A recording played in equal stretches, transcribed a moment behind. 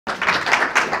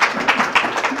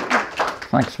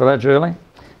Thanks for that, Julie.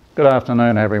 Good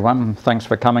afternoon, everyone. Thanks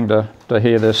for coming to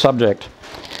hear this subject.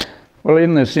 Well,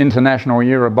 in this International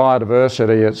Year of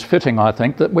Biodiversity, it's fitting, I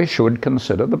think, that we should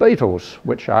consider the beetles,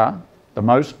 which are the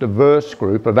most diverse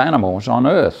group of animals on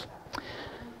Earth.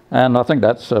 And I think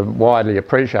that's a widely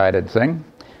appreciated thing.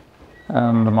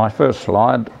 And my first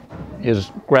slide is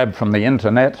grabbed from the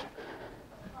internet,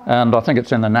 and I think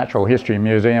it's in the Natural History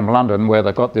Museum, London, where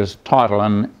they've got this title,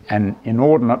 An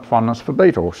Inordinate Fondness for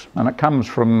Beetles. And it comes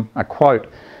from a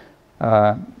quote.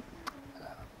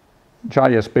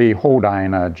 J.S.B.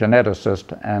 Haldane, a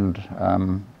geneticist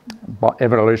and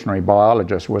evolutionary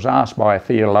biologist, was asked by a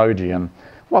theologian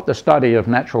what the study of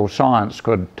natural science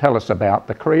could tell us about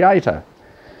the Creator.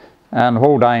 And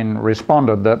Haldane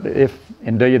responded that if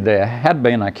indeed there had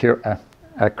been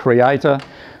a Creator,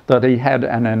 that he had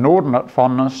an inordinate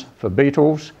fondness for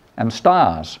beetles and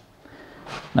stars.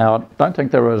 Now, I don't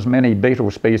think there are as many beetle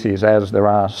species as there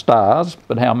are stars,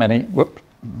 but how many,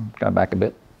 go back a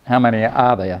bit, how many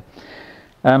are there?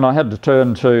 And I had to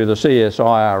turn to the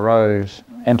CSIRO's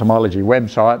entomology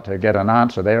website to get an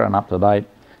answer there, an up-to-date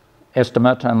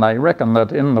estimate, and they reckon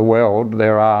that in the world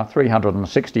there are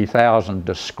 360,000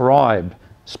 described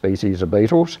species of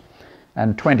beetles,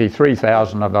 and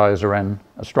 23,000 of those are in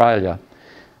Australia.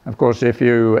 Of course, if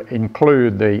you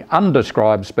include the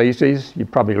undescribed species, you're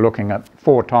probably looking at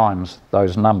 4 times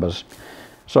those numbers.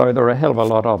 So there are a hell of a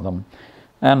lot of them.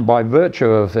 And by virtue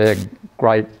of their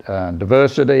great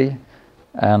diversity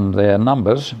and their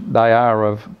numbers, they are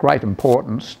of great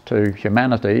importance to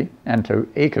humanity and to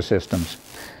ecosystems.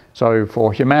 So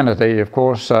for humanity, of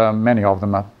course, many of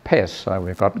them are pests. So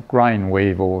we've got grain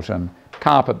weevils and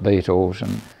carpet beetles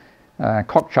and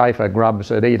cockchafer grubs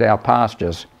that eat our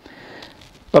pastures.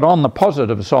 But on the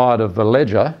positive side of the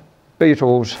ledger,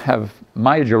 beetles have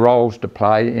major roles to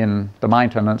play in the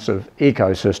maintenance of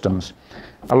ecosystems,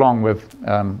 along with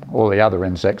all the other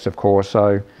insects, of course.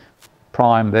 So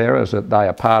prime there is that they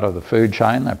are part of the food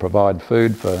chain. They provide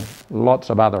food for lots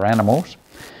of other animals.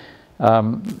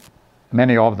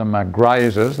 Many of them are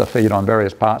grazers. They feed on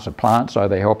various parts of plants, so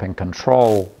they're helping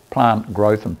control plant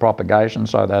growth and propagation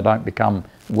so they don't become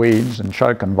weeds and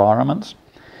choke environments.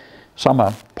 Some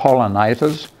are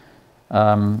pollinators,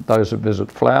 those that visit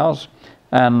flowers,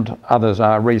 and others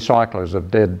are recyclers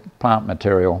of dead plant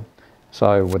material.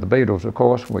 So with the beetles, of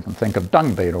course, we can think of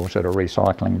dung beetles that are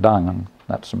recycling dung, and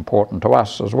that's important to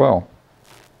us as well.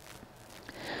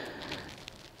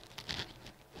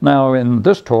 Now, in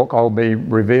this talk, I'll be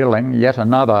revealing yet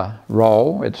another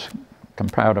role. It's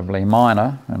comparatively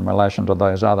minor in relation to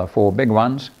those other 4 big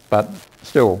ones, but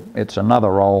still, it's another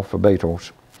role for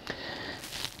beetles.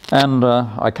 And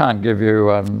I can't give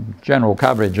you general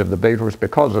coverage of the beetles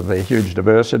because of their huge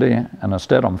diversity, and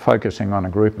instead I'm focusing on a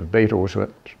group of beetles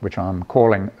which I'm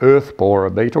calling earth borer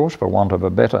beetles, for want of a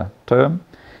better term.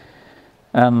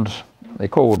 And they're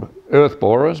called earth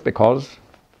borers because,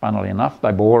 funnily enough,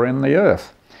 they bore in the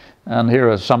earth. And here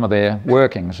are some of their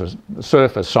workings, the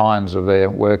surface signs of their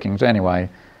workings anyway.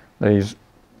 These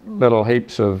little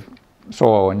heaps of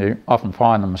soil, and you often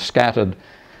find them scattered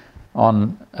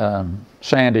on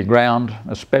sandy ground,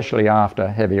 especially after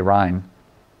heavy rain.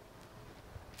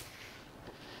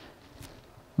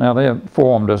 Now they're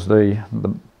formed as the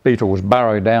beetles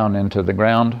burrow down into the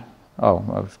ground. Oh,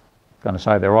 I was going to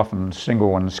say they're often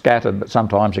single and scattered, but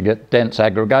sometimes you get dense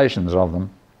aggregations of them.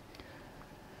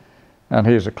 And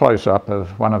here's a close-up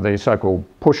of one of these so-called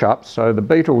push-ups. So the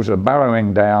beetles are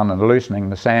burrowing down and loosening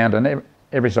the sand, and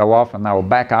every so often they'll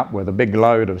back up with a big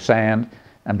load of sand,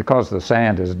 and because the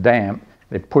sand is damp,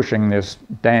 they're pushing this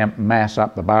damp mass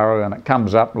up the burrow, and it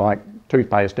comes up like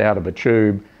toothpaste out of a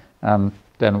tube, and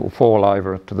then it will fall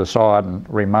over to the side and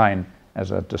remain as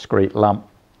a discrete lump.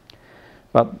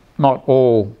 But not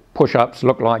all push-ups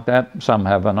look like that. Some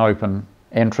have an open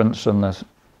entrance and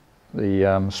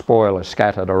the spoil is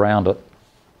scattered around it.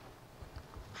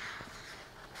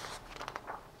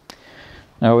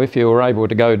 Now, if you were able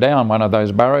to go down one of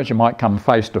those burrows, you might come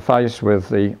face to face with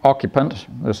the occupant.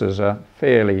 This is a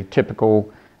fairly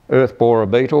typical earth borer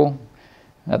beetle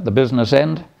at the business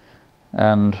end,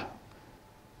 and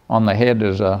on the head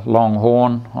is a long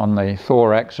horn, on the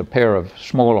thorax a pair of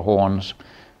smaller horns.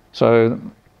 So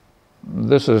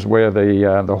this is where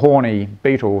the horny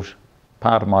beetles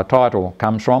part of my title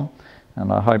comes from,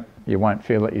 and I hope you won't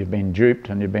feel that you've been duped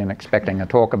and you've been expecting a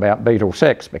talk about beetle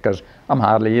sex, because I'm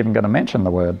hardly even going to mention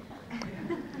the word.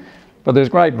 But there's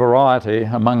great variety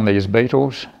among these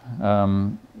beetles.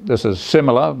 This is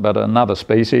similar, but another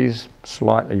species,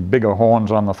 slightly bigger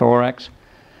horns on the thorax.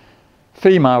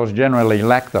 Females generally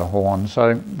lack the horns,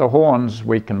 so the horns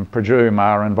we can presume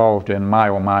are involved in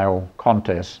male-male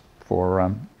contests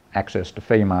for access to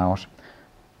females.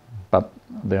 But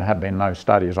there have been no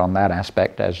studies on that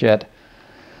aspect as yet.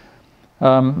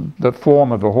 The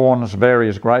form of the horns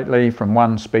varies greatly from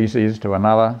one species to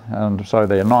another, and so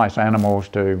they're nice animals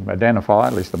to identify,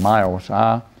 at least the males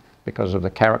are, because of the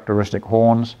characteristic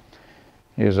horns.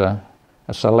 Here's a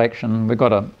selection. We've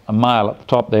got a male at the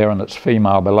top there and it's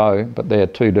female below, but they're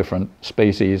two different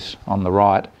species on the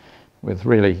right with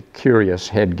really curious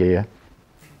headgear.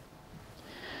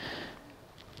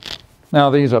 Now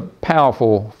these are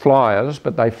powerful flyers,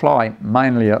 but they fly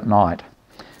mainly at night,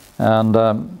 and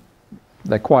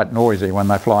they're quite noisy when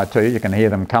they fly too. You can hear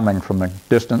them coming from a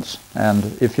distance, and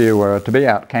if you were to be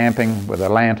out camping with a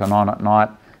lantern on at night,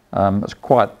 it's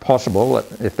quite possible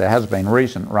that if there has been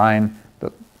recent rain,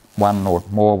 that one or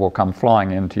more will come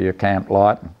flying into your camp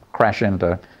light and crash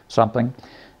into something.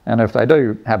 And if they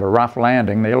do have a rough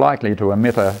landing, they're likely to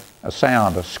emit a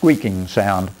sound, a squeaking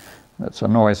sound. That's a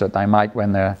noise that they make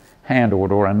when they're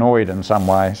handled or annoyed in some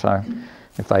way. So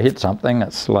if they hit something,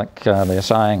 it's like they're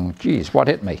saying, geez, what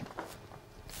hit me?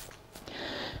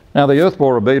 Now the earth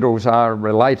borer beetles are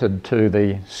related to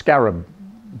the scarab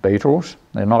beetles.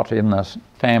 They're not in the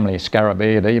family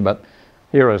Scarabaeidae, but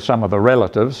here are some of the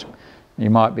relatives. You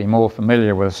might be more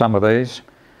familiar with some of these.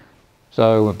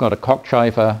 So we've got a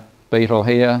cockchafer beetle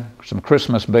here, some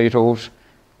Christmas beetles,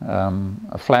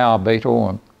 a flower beetle,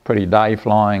 a pretty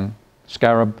day-flying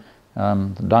scarab,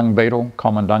 the dung beetle,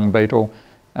 common dung beetle,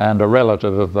 and a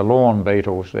relative of the lawn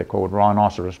beetles. They're called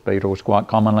rhinoceros beetles quite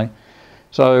commonly.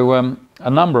 So a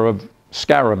number of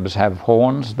scarabs have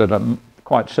horns that are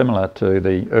quite similar to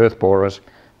the earth borers,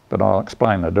 but I'll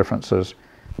explain the differences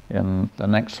in the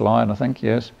next slide, I think,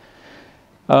 yes.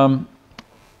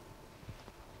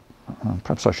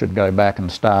 Perhaps I should go back and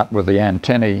start with the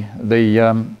antennae.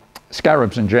 The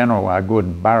scarabs in general are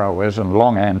good burrowers, and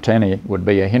long antennae would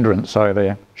be a hindrance, so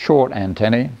they're short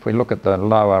antennae. If we look at the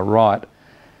lower right,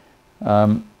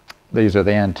 these are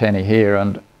the antennae here,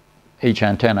 and each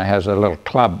antenna has a little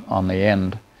club on the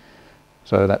end,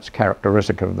 so that's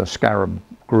characteristic of the scarab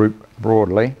group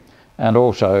broadly. And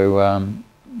also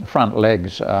the front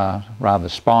legs are rather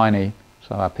spiny,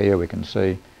 so up here we can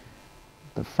see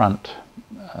the front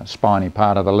spiny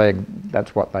part of the leg.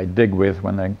 That's what they dig with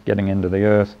when they're getting into the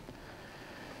earth.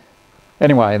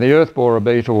 Anyway, the earth borer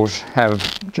beetles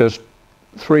have just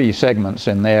 3 segments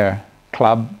in their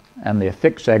club, and they're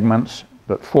thick segments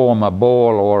that form a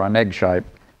ball or an egg-shaped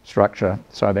structure,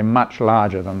 so they're much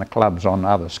larger than the clubs on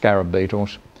other scarab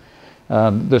beetles.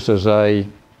 This is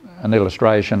an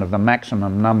illustration of the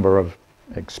maximum number of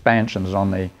expansions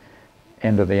on the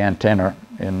end of the antenna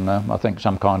in, I think,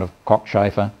 some kind of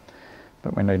cockchafer,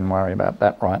 but we needn't worry about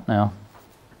that right now.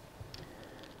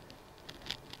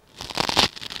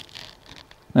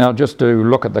 Now, just to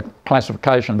look at the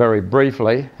classification very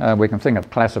briefly, we can think of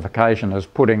classification as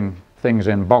putting things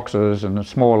in boxes, and the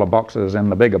smaller boxes in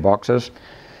the bigger boxes.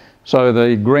 So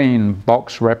the green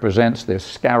box represents the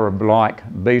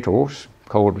scarab-like beetles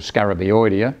called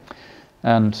Scarabaeoidea,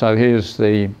 and so here's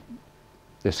the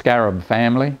scarab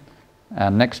family,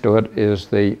 and next to it is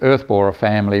the earth borer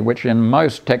family, which in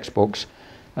most textbooks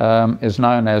is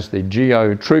known as the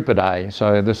Geotrupidae.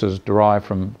 So this is derived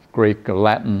from Greek or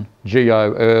Latin,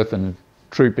 geo, earth, and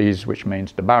trupes, which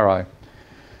means to burrow.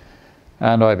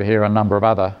 And over here a number of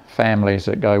other families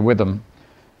that go with them.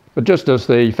 But just as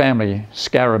the family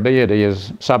Scarabaeidae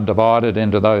is subdivided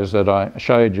into those that I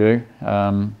showed you,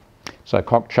 so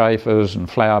cockchafers and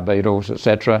flower beetles,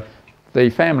 etc., the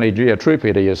family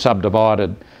Geotrupidae is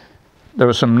subdivided. There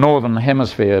are some northern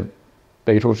hemisphere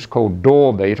beetles called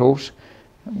door beetles,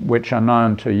 which are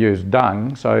known to use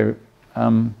dung. So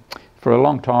for a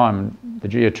long time the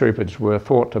Geotrupids were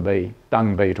thought to be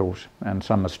dung beetles, and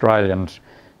some Australians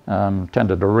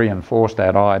tended to reinforce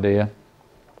that idea.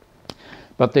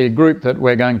 But the group that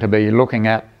we're going to be looking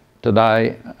at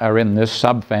today are in this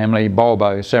subfamily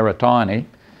Bulboceratini,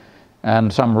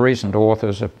 and some recent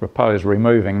authors have proposed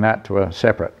removing that to a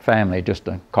separate family just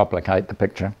to complicate the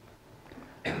picture.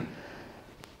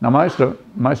 Now most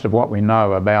of what we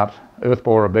know about earth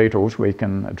borer beetles we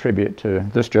can attribute to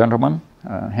this gentleman,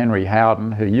 Henry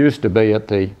Howden, who used to be at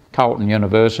the Carleton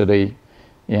University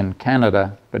in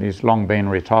Canada, but he's long been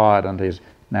retired and he's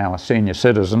now a senior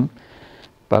citizen.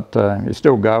 But he's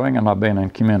still going, and I've been in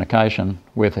communication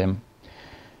with him.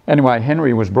 Anyway,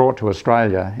 Henry was brought to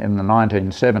Australia in the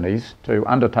 1970s to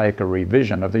undertake a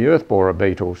revision of the earth borer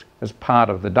beetles as part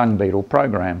of the dung beetle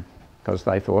program, because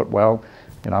they thought, well,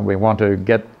 you know, we want to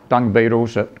get dung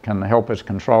beetles that can help us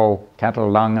control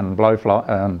cattle dung and blowfly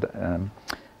and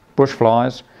bush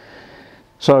flies.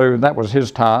 So that was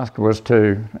his task, was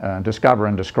to discover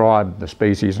and describe the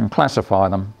species and classify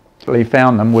them. he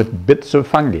found them with bits of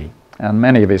fungi, and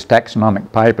many of his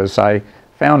taxonomic papers say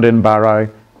found in burrow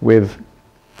with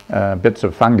bits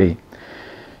of fungi.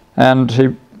 And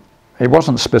he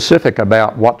wasn't specific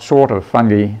about what sort of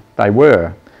fungi they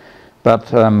were,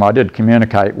 but I did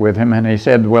communicate with him, and he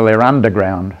said, well, they're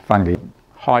underground fungi.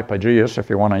 Hypogeous, if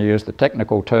you want to use the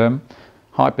technical term,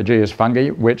 hypogeous fungi,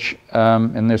 which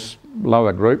in this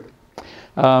lower group,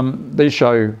 these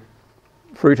show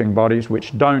fruiting bodies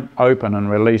which don't open and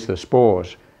release the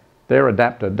spores. They're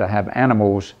adapted to have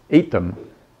animals eat them,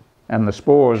 and the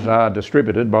spores are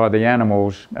distributed by the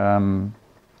animals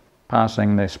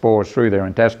passing their spores through their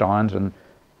intestines,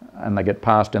 and they get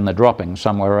passed in the droppings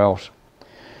somewhere else.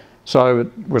 So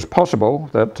it was possible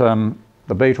that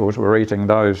the beetles were eating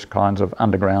those kinds of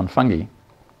underground fungi.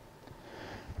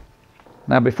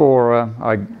 Now, before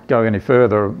I go any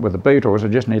further with the beetles, I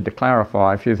just need to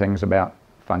clarify a few things about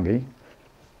fungi.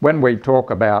 When we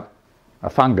talk about a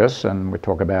fungus, and we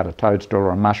talk about a toadstool or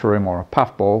a mushroom or a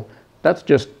puffball, that's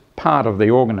just part of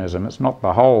the organism. It's not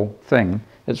the whole thing.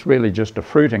 It's really just a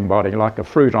fruiting body, like a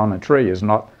fruit on a tree is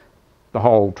not the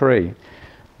whole tree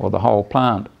or the whole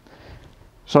plant.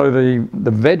 So the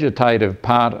vegetative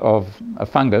part of a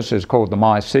fungus is called the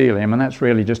mycelium, and that's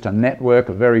really just a network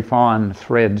of very fine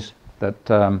threads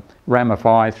that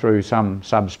ramify through some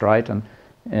substrate, and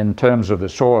in terms of the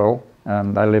soil,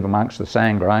 they live amongst the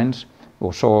sand grains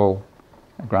or soil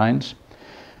grains.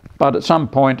 But at some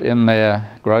point in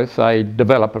their growth, they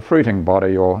develop a fruiting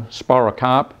body or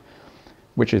sporocarp,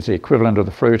 which is the equivalent of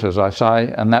the fruit, as I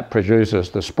say, and that produces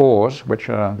the spores, which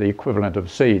are the equivalent of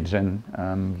seeds in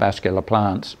vascular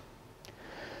plants.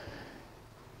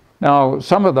 Now,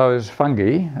 some of those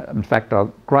fungi, in fact a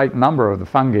great number of the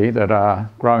fungi that are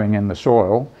growing in the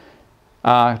soil,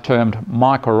 are termed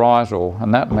mycorrhizal,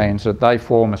 and that means that they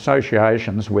form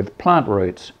associations with plant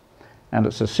roots. And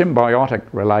it's a symbiotic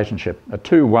relationship, a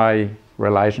two-way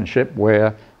relationship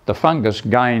where the fungus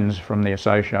gains from the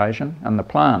association and the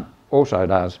plant also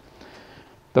does.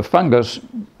 The fungus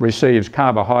receives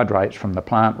carbohydrates from the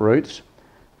plant roots,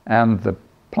 and the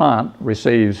plant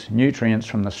receives nutrients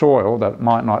from the soil that it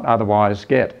might not otherwise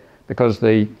get, because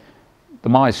the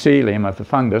mycelium of the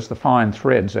fungus, the fine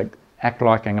threads, act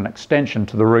like an extension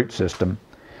to the root system.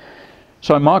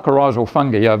 So mycorrhizal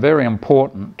fungi are very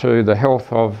important to the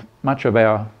health of much of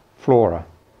our flora.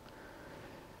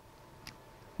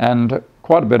 And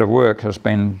quite a bit of work has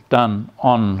been done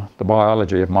on the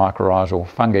biology of mycorrhizal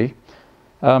fungi.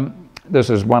 This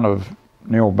is one of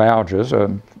Neil Bowger's,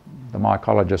 the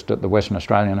mycologist at the Western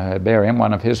Australian Herbarium,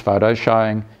 one of his photos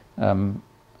showing a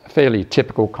fairly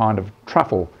typical kind of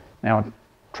truffle. Now,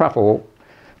 truffle,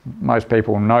 most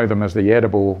people know them as the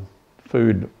edible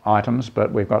food items,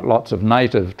 but we've got lots of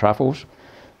native truffles.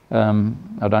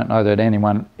 I don't know that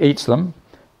anyone eats them,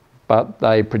 but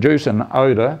they produce an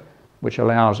odour which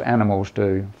allows animals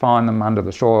to find them under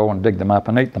the soil and dig them up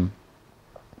and eat them.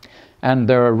 And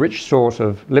they're a rich source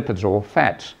of lipids or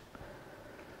fats.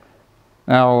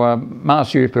 Now,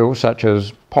 marsupials such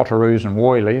as potoroos and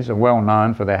woylies are well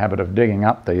known for their habit of digging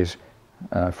up these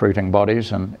fruiting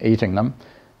bodies and eating them.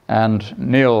 And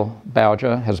Neil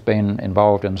Bowger has been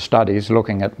involved in studies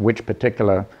looking at which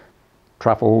particular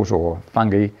truffles or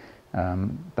fungi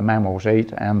the mammals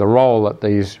eat, and the role that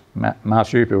these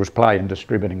marsupials play in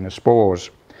distributing the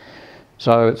spores.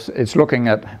 So it's looking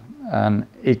at an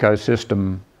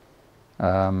ecosystem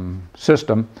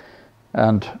system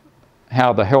and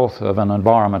how the health of an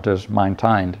environment is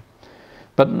maintained.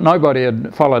 But nobody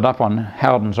had followed up on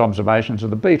Howden's observations of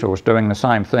the beetles doing the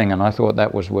same thing, and I thought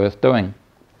that was worth doing.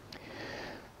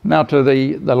 Now, to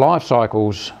the life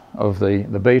cycles of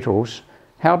the beetles,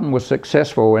 Howden was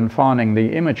successful in finding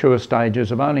the immature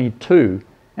stages of only 2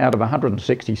 out of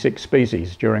 166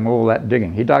 species during all that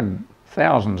digging. He dug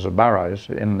thousands of burrows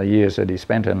in the years that he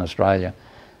spent in Australia,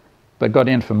 but got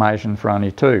information for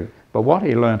only 2. But what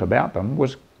he learnt about them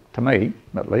was, to me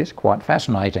at least, quite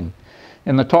fascinating.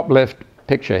 In the top left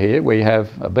picture here we have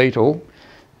a beetle,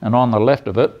 and on the left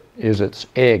of it is its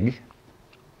egg.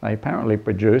 They apparently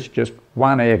produce just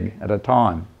 1 egg at a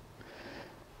time.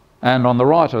 And on the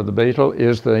right of the beetle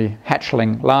is the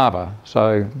hatchling larva,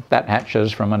 so that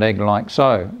hatches from an egg like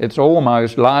so. It's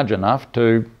almost large enough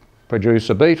to produce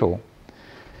a beetle.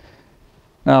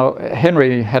 Now,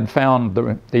 Henry had found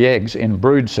the eggs in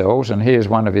brood cells, and here's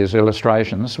one of his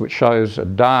illustrations which shows a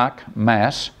dark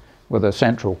mass with a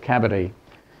central cavity.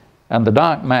 And the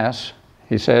dark mass,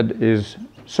 he said, is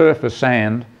surface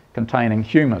sand containing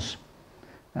humus.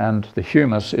 And the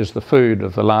humus is the food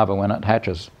of the larva when it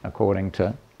hatches, according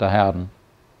to Howden.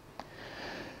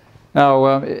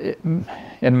 Now, in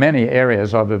many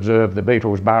areas I've observed the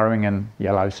beetles burrowing in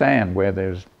yellow sand where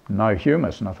there's no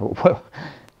humus. And I thought, well,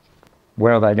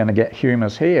 where are they going to get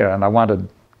humus here? And I wondered,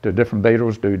 do different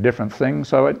beetles do different things?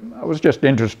 So I was just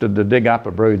interested to dig up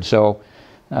a brood cell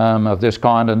of this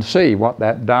kind and see what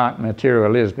that dark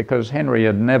material is, because Henry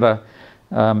had never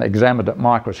examined it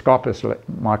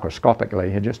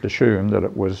microscopically. He just assumed that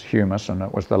it was humus and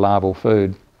it was the larval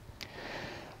food.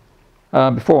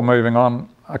 Before moving on,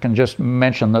 I can just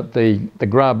mention that the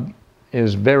grub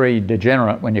is very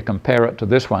degenerate when you compare it to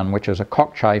this one, which is a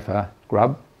cockchafer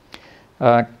grub.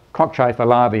 Cockchafer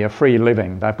larvae are free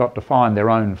living. They've got to find their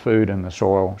own food in the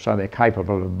soil, so they're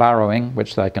capable of burrowing,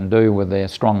 which they can do with their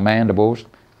strong mandibles.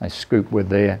 They scoop with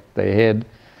their head.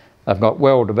 They've got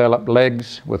well-developed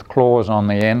legs with claws on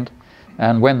the end,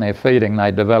 and when they're feeding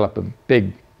they develop a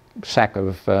big sack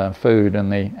of food in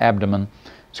the abdomen.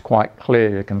 It's quite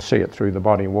clear, you can see it through the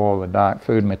body wall, the dark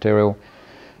food material.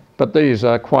 But these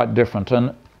are quite different,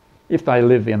 and if they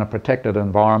live in a protected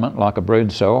environment like a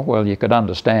brood cell, well, you could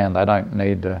understand they don't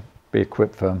need to be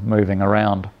equipped for moving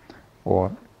around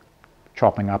or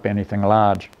chopping up anything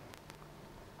large.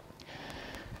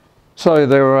 So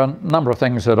there were a number of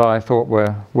things that I thought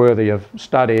were worthy of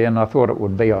study, and I thought it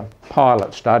would be a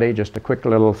pilot study, just a quick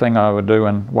little thing I would do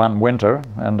in one winter,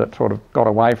 and it sort of got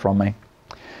away from me.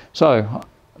 So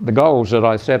the goals that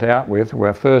I set out with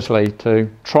were firstly to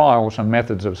trial some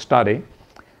methods of study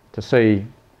to see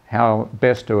how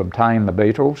best to obtain the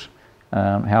beetles,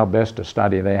 how best to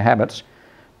study their habits,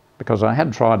 because I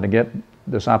had tried to get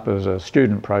this up as a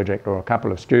student project or a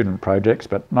couple of student projects,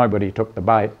 but nobody took the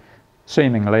bait.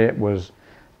 Seemingly it was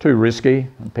too risky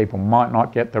and people might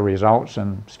not get the results,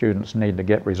 and students need to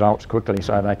get results quickly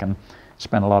so they can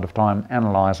spend a lot of time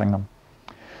analysing them.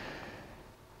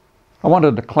 I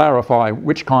wanted to clarify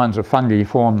which kinds of fungi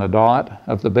form the diet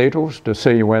of the beetles, to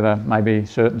see whether maybe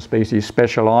certain species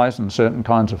specialise in certain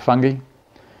kinds of fungi.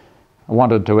 I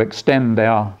wanted to extend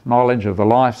our knowledge of the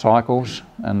life cycles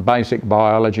and basic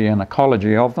biology and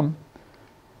ecology of them.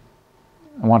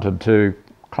 I wanted to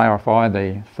clarify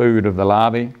the food of the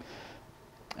larvae,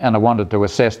 and I wanted to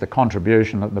assess the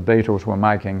contribution that the beetles were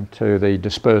making to the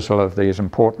dispersal of these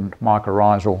important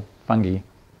mycorrhizal fungi.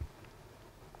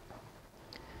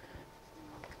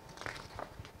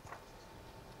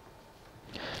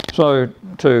 So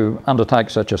to undertake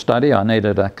such a study I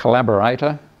needed a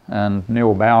collaborator, and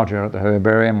Neil Bowger at the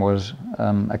Herbarium was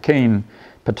a keen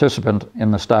participant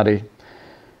in the study.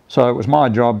 So it was my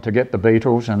job to get the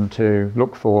beetles and to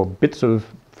look for bits of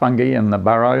fungi in the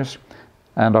burrows,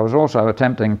 and I was also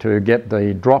attempting to get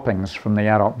the droppings from the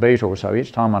adult beetle. So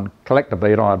each time I'd collect a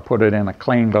beetle I'd put it in a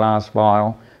clean glass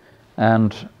vial,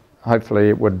 and hopefully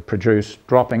it would produce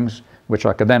droppings which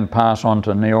I could then pass on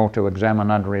to Neil to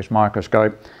examine under his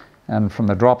microscope, and from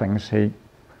the droppings he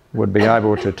would be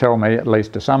able to tell me, at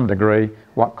least to some degree,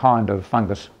 what kind of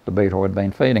fungus the beetle had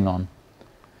been feeding on.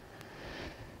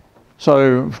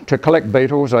 So to collect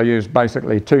beetles I used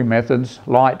basically two methods: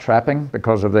 light trapping,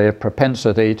 because of their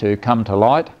propensity to come to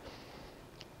light,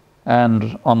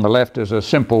 and on the left is a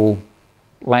simple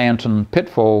lantern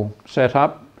pitfall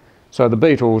setup. So the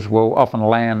beetles will often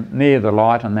land near the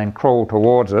light and then crawl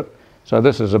towards it. So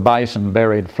this is a basin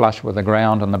buried flush with the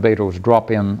ground, and the beetles drop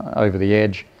in over the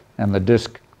edge and the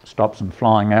disc stops them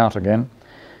flying out again.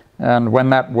 And when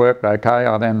that worked okay,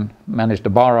 I then managed to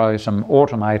borrow some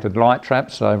automated light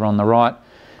traps over on the right.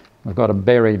 We've got a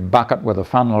buried bucket with a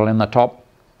funnel in the top,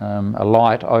 a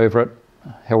light over it,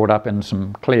 held up in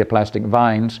some clear plastic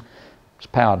veins. It's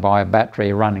powered by a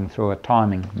battery running through a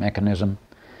timing mechanism.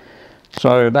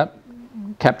 So that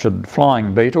captured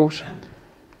flying beetles.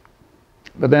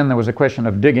 But then there was a question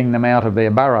of digging them out of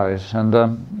their burrows,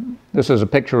 and this is a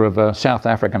picture of a South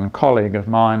African colleague of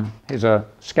mine. He's a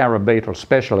scarab beetle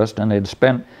specialist, and he'd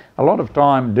spent a lot of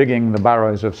time digging the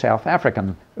burrows of South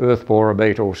African earth borer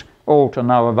beetles, all to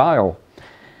no avail.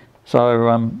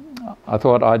 So I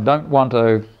thought, I don't want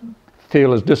to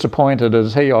feel as disappointed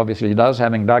as he obviously does,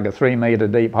 having dug a 3-metre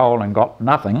deep hole and got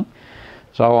nothing.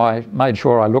 So I made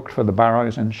sure I looked for the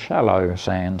burrows in shallow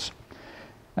sands,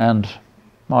 and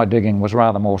my digging was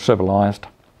rather more civilised.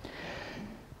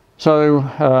 So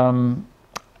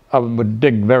I would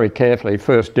dig very carefully,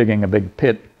 first digging a big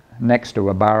pit next to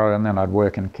a burrow, and then I'd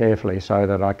work in carefully so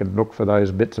that I could look for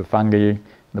those bits of fungi,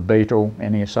 the beetle,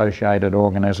 any associated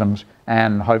organisms,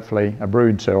 and hopefully a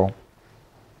brood cell.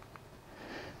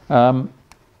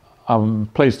 I'm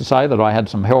pleased to say that I had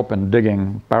some help in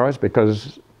digging burrows,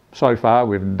 because so far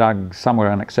we've dug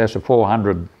somewhere in excess of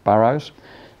 400 burrows.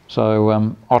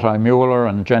 So Otto Mueller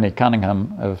and Jenny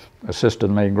Cunningham have assisted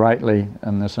me greatly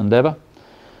in this endeavour.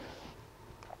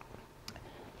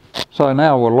 So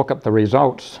now we'll look at the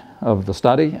results of the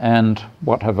study and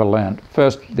what have I learnt.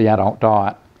 First, the adult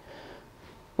diet.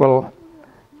 Well,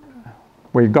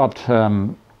 we've got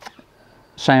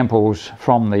samples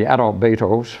from the adult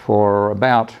beetles for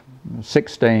about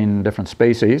 16 different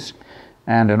species,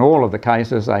 and in all of the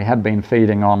cases they had been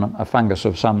feeding on a fungus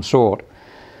of some sort.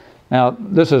 Now,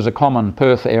 this is a common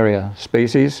Perth area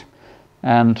species,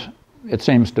 and it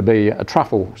seems to be a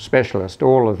truffle specialist.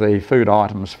 All of the food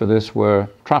items for this were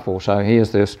truffle. So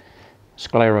here's this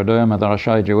scleroderma that I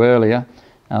showed you earlier,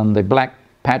 and the black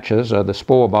patches are the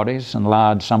spore bodies,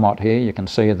 enlarged somewhat here. You can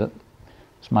see that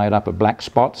it's made up of black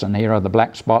spots, and here are the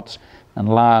black spots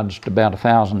enlarged about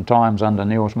 1,000 times under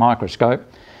Neal's microscope.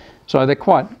 So they're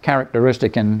quite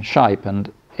characteristic in shape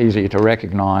and easy to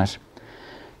recognise.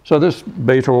 So this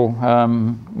beetle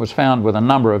was found with a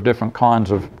number of different kinds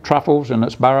of truffles in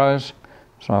its burrows.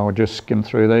 So I'll just skim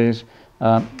through these.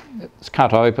 It's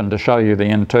cut open to show you the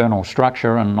internal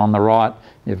structure, and on the right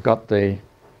you've got the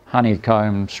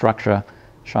honeycomb structure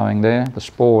showing there. The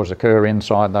spores occur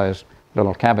inside those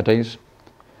little cavities.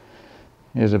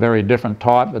 Here's a very different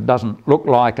type. It doesn't look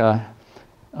like a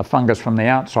fungus from the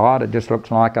outside, it just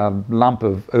looks like a lump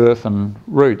of earth and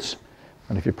roots.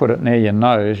 And if you put it near your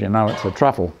nose, you know it's a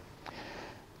truffle.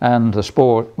 And the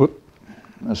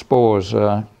spores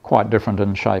are quite different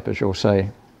in shape, as you'll see.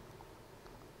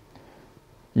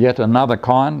 Yet another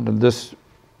kind, this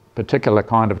particular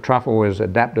kind of truffle is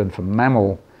adapted for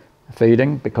mammal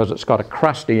feeding because it's got a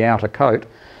crusty outer coat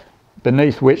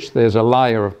beneath which there's a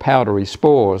layer of powdery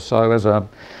spores. So as a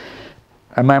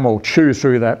mammal chews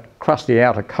through that crusty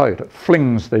outer coat, it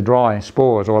flings the dry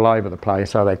spores all over the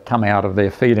place, so they come out of their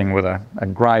feeding with a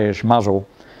greyish muzzle.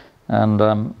 And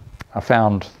I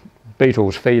found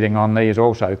beetles feeding on these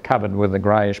also covered with the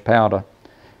greyish powder.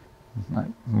 They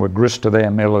were grist to their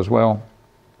mill as well.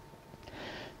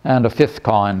 And a fifth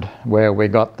kind where we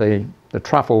got the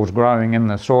truffles growing in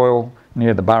the soil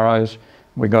near the burrows.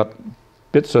 We got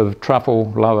bits of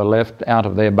truffle lower left out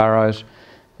of their burrows.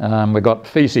 We got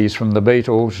feces from the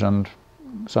beetles, and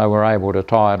so we're able to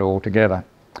tie it all together.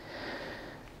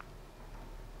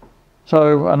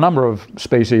 So a number of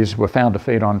species were found to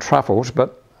feed on truffles,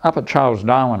 but up at Charles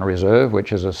Darwin Reserve,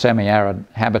 which is a semi-arid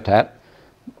habitat,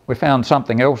 we found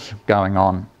something else going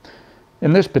on.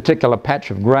 In this particular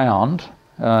patch of ground,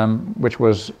 which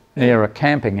was near a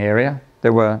camping area,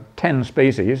 there were 10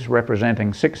 species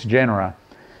representing 6 genera,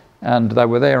 and they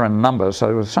were there in numbers, so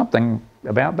there was something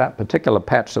about that particular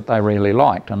patch that they really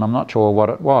liked, and I'm not sure what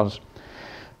it was.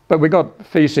 But we got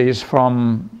feces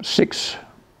from 6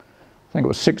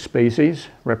 species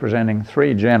representing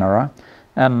 3 genera,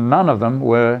 and none of them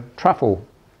were truffle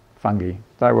fungi.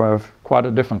 They were of quite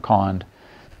a different kind.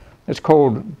 It's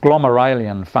called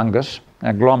glomeralian fungus.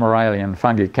 Now, glomeralian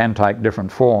fungi can take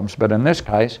different forms, but in this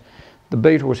case the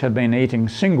beetles had been eating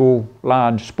single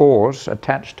large spores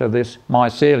attached to this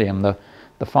mycelium,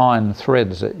 the fine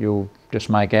threads that you'll just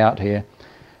make out here.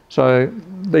 So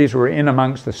these were in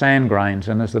amongst the sand grains,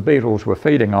 and as the beetles were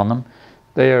feeding on them,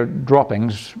 their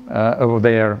droppings, in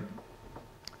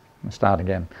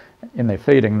their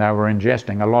feeding they were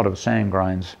ingesting a lot of sand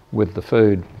grains with the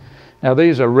food. Now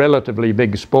these are relatively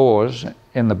big spores.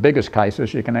 In the biggest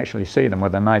cases you can actually see them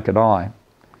with the naked eye.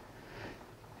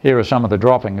 Here are some of the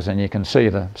droppings, and you can see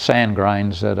the sand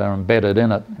grains that are embedded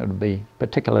in it. It would be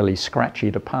particularly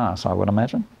scratchy to pass, I would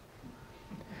imagine.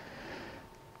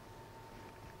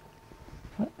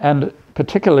 And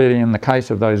particularly in the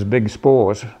case of those big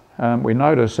spores, we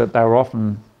noticed that they were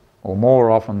often, or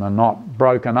more often than not,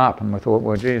 broken up, and we thought,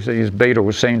 well, geez, these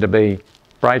beetles seem to be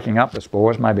breaking up the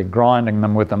spores, maybe grinding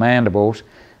them with the mandibles,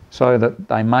 so that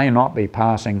they may not be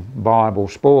passing viable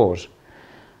spores.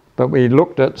 But we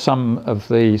looked at some of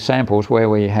the samples where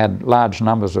we had large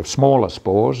numbers of smaller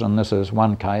spores, and this is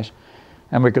one case,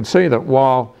 and we could see that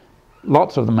while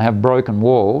lots of them have broken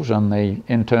walls and the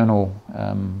internal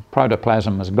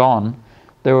protoplasm is gone,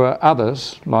 there were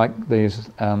others, like these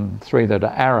 3 that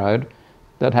are arrowed,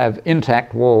 that have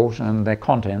intact walls and their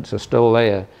contents are still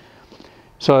there.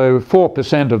 So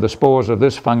 4% of the spores of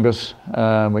this fungus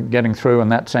were getting through in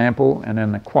that sample, and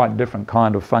in a quite different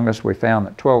kind of fungus we found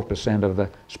that 12% of the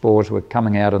spores were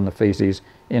coming out in the feces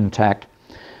intact.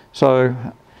 So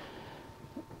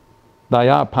they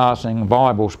are passing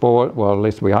viable spores, well, at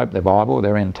least we hope they're viable,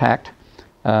 they're intact.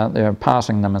 They're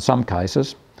passing them in some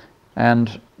cases.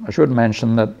 And I should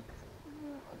mention that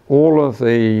all of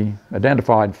the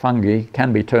identified fungi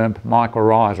can be termed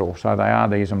mycorrhizal, so they are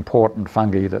these important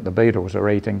fungi that the beetles are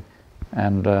eating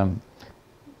and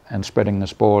spreading the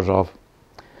spores of.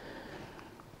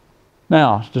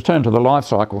 Now, to turn to the life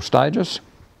cycle stages.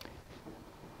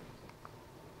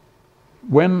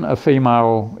 When a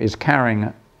female is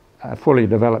carrying a fully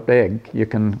developed egg, you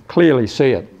can clearly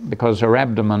see it because her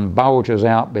abdomen bulges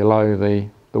out below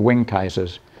the wing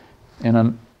cases.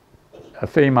 In a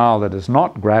female that is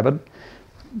not gravid,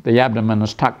 the abdomen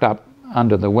is tucked up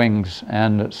under the wings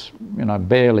and it's, you know,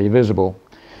 barely visible.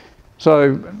 So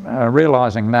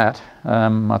realising that,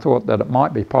 I thought that it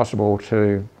might be possible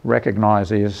to recognise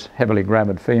these heavily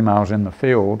gravid females in the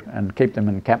field and keep them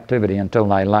in captivity until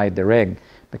they laid their egg,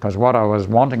 because what I was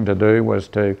wanting to do was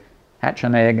to hatch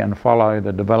an egg and follow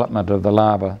the development of the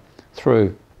larva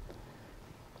through.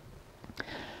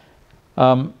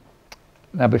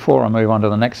 Now before I move on to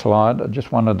the next slide, I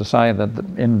just wanted to say that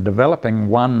in developing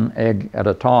one egg at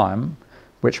a time,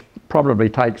 which probably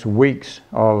takes weeks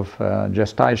of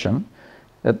gestation,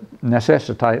 it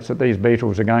necessitates that these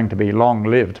beetles are going to be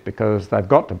long-lived because they've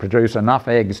got to produce enough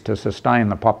eggs to sustain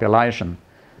the population.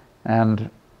 And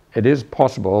it is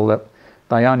possible that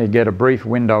they only get a brief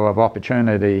window of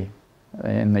opportunity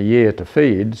in the year to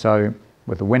feed. So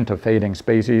with the winter feeding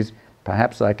species,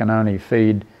 perhaps they can only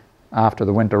feed after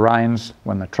the winter rains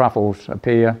when the truffles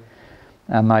appear,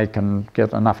 and they can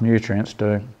get enough nutrients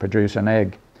to produce an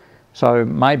egg. So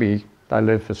maybe they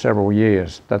live for several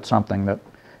years. That's something that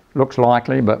looks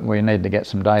likely, but we need to get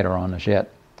some data on as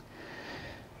yet.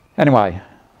 Anyway,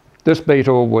 this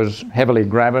beetle was heavily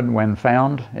gravid when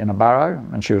found in a burrow,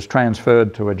 and she was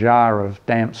transferred to a jar of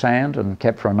damp sand and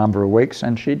kept for a number of weeks,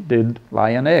 and she did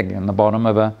lay an egg in the bottom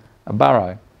of a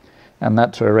burrow. And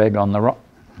that's her egg on the right.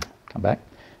 Come back.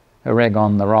 Her egg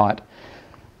on the right.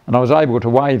 And I was able to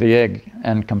weigh the egg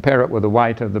and compare it with the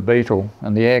weight of the beetle,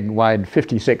 and the egg weighed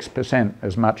 56%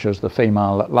 as much as the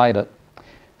female that laid it.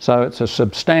 So it's a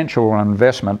substantial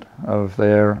investment of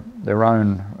their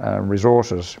own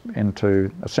resources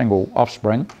into a single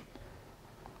offspring.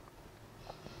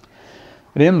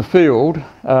 But in the field,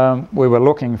 we were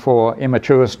looking for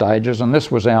immature stages, and this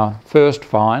was our first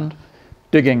find,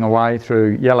 digging away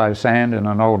through yellow sand in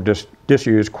an old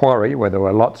disused quarry where there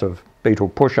were lots of beetle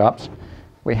push-ups.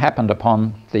 We happened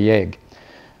upon the egg.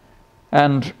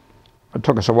 And it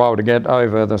took us a while to get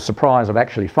over the surprise of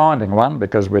actually finding one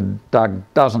because we'd dug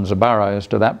dozens of burrows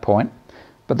to that point.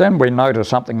 But then we noticed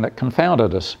something that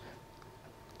confounded us.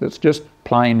 It's just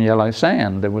plain yellow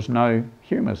sand. There was no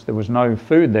humus, there was no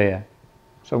food there.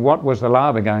 So what was the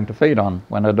larva going to feed on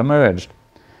when it emerged?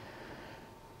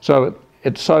 So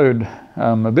it sowed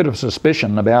a bit of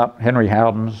suspicion about Henry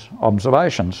Howden's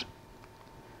observations.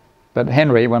 But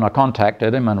Henry, when I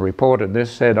contacted him and reported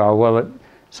this, said, oh well,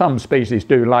 some species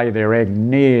do lay their egg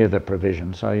near the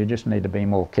provision, so you just need to be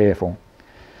more careful.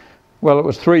 Well, it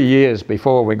was 3 years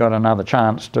before we got another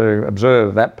chance to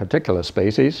observe that particular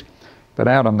species, but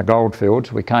out on the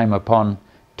goldfields we came upon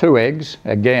 2 eggs,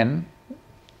 again,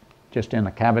 just in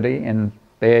a cavity in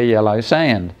bare yellow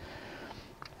sand,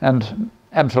 and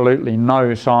absolutely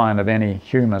no sign of any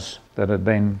humus that had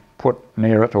been put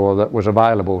near it or that was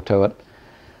available to it.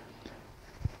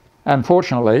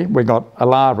 Unfortunately, we got a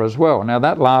larva as well. Now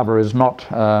that larva is not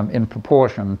in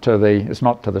proportion to it's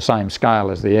not to the same scale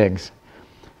as the eggs.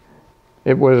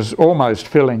 It was almost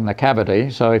filling the cavity,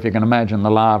 so if you can imagine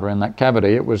the larva in that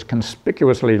cavity, it was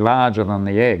conspicuously larger than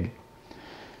the egg.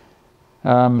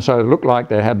 So it looked like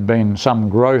there had been some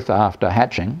growth after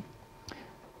hatching.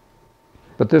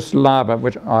 But this larva,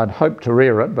 which I'd hoped to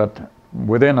rear it, but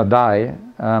within a day,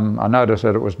 I noticed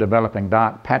that it was developing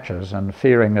dark patches, and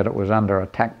fearing that it was under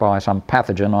attack by some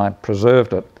pathogen, I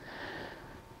preserved it.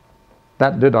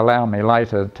 That did allow me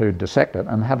later to dissect it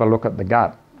and have a look at the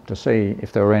gut to see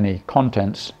if there were any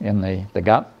contents in the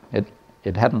gut.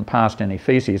 It hadn't passed any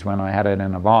feces when I had it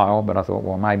in a vial, but I thought,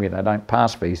 well, maybe they don't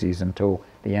pass feces until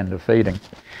the end of feeding.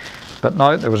 But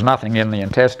no, there was nothing in the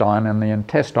intestine, and the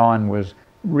intestine was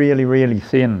really, really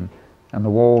thin, and the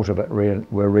walls of it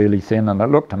were really thin, and it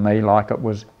looked to me like it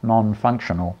was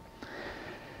non-functional.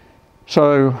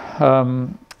 So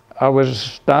I was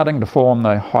starting to form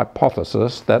the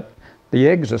hypothesis that the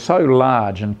eggs are so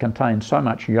large and contain so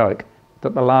much yolk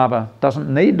that the larva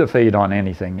doesn't need to feed on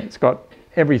anything. It's got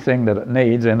everything that it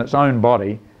needs in its own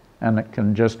body, and it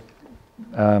can just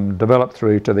develop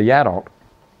through to the adult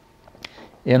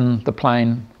in the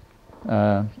plain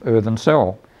earthen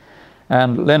cell.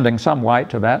 And lending some weight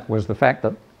to that was the fact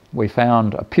that we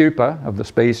found a pupa of the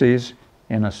species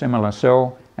in a similar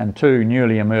cell and 2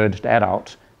 newly emerged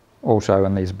adults also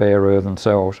in these bare earthen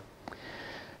cells.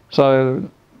 So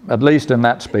at least in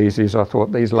that species I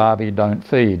thought these larvae don't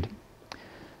feed.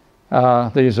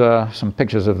 These are some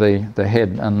pictures of the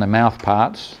head and the mouth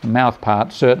parts. The mouth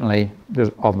parts, certainly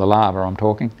of the larva I'm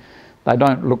talking, they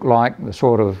don't look like the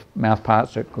sort of mouth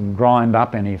parts that could grind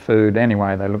up any food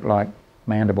anyway. They look like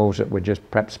mandibles that would just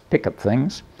perhaps pick at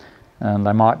things. and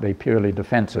they might be purely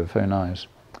defensive, who knows.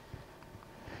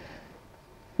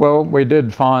 Well, we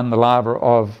did find the larva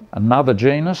of another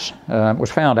genus. It was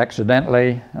found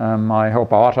accidentally. My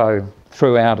helper Otto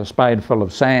threw out a spade full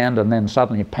of sand and then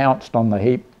suddenly pounced on the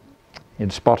heap.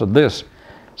 He'd spotted this,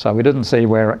 so we didn't see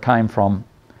where it came from,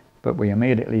 but we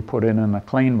immediately put it in a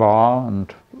clean vial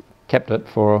and kept it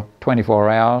for 24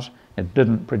 hours. It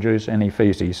didn't produce any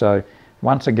feces, so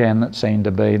once again it seemed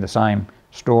to be the same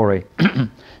story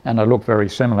and it looked very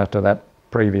similar to that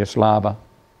previous larva.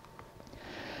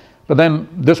 But then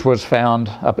this was found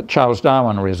up at Charles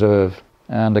Darwin Reserve,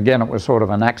 and again it was sort of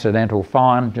an accidental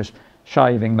find, just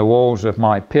shaving the walls of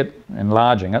my pit,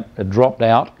 enlarging it. It dropped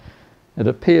out. It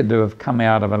appeared to have come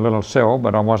out of a little cell,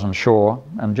 but I wasn't sure,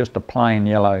 and just a plain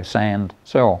yellow sand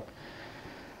cell.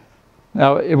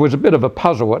 Now it was a bit of a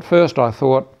puzzle. At first I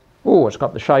thought, oh, it's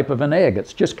got the shape of an egg,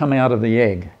 it's just come out of the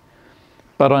egg.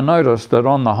 But I noticed that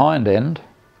on the hind end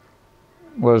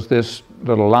was this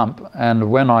little lump,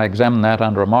 and when I examined that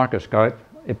under a microscope,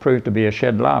 it proved to be a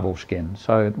shed larval skin.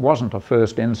 So it wasn't a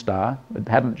first instar, it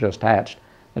hadn't just hatched,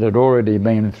 it had already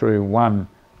been through one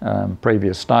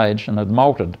previous stage and had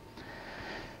molted.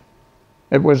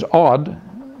 It was odd,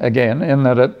 again, in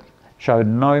that it showed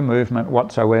no movement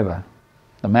whatsoever.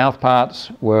 The mouth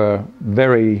parts were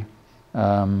very,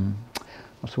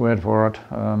 what's the word for it,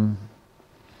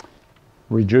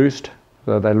 reduced.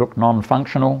 So they look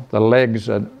non-functional. The legs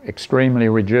are extremely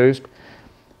reduced,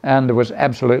 and there was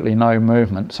absolutely no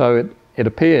movement. So it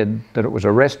appeared that it was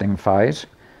a resting phase.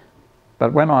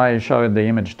 But when I showed the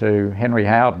image to Henry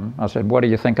Howden, I said, what do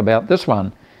you think about this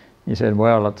one? He said,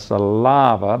 well, it's a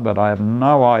larva, but I have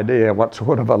no idea what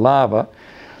sort of a larva.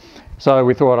 So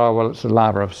we thought, oh, well, it's a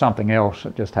larva of something else.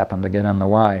 It just happened to get in the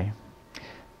way.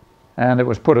 And it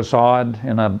was put aside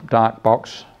in a dark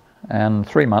box, and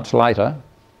 3 months later,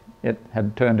 it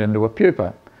had turned into a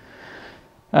pupa.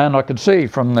 And I could see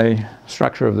from the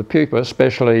structure of the pupa,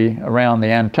 especially around the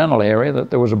antennal area,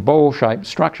 that there was a ball-shaped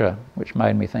structure, which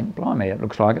made me think, blimey, it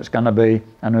looks like it's going to be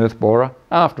an earth borer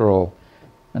after all.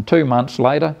 And 2 months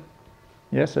later,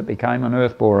 yes, it became an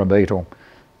earth borer beetle.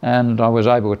 And I was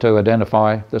able to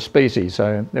identify the species.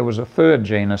 So there was a third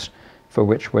genus for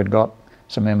which we'd got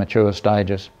some immature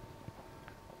stages.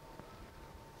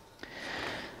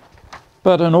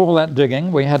 But in all that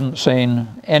digging, we hadn't seen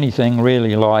anything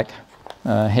really like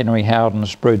Henry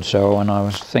Howden's brood cell, and I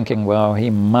was thinking, well,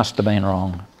 he must have been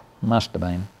wrong. Must have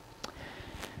been.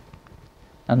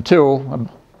 Until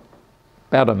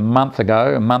about a month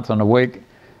ago, a month and a week,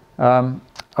 I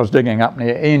was digging up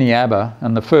near Eneabba,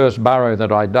 and the first burrow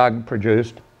that I dug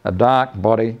produced a dark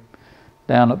body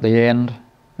down at the end.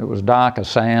 It was darker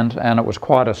sand, and it was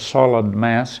quite a solid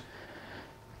mass.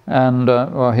 And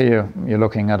well, here you're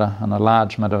looking at an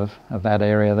enlargement of that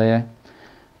area there.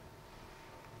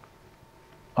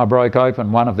 I broke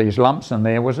open one of these lumps and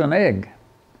there was an egg.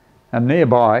 And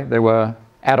nearby there were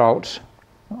adults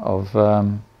of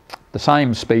the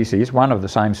same species, one of the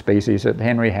same species that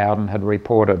Henry Howden had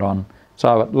reported on.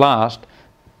 So at last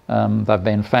they've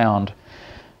been found.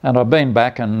 And I've been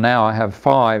back, and now I have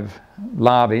 5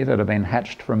 larvae that have been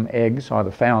hatched from eggs,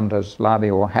 either found as larvae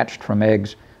or hatched from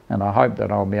eggs. And I hope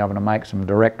that I'll be able to make some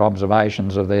direct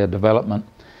observations of their development.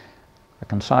 I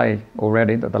can say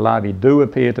already that the larvae do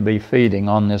appear to be feeding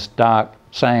on this dark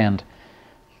sand,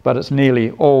 but it's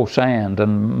nearly all sand,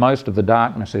 and most of the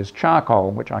darkness is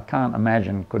charcoal, which I can't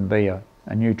imagine could be a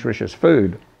nutritious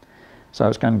food. So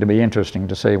it's going to be interesting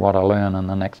to see what I learn in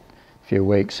the next few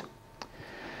weeks.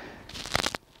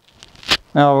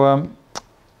 Now,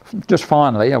 just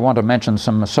finally, I want to mention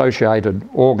some associated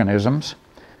organisms.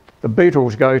 The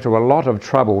beetles go to a lot of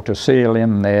trouble to seal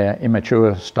in their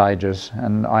immature stages,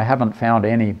 and I haven't found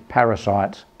any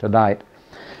parasites to date.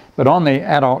 But on the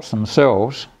adults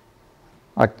themselves,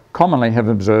 I commonly have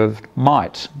observed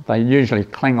mites. They usually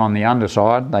cling on the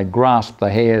underside, they grasp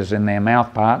the hairs in their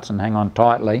mouth parts and hang on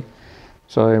tightly.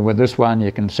 So with this one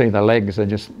you can see the legs are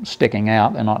just sticking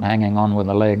out, they're not hanging on with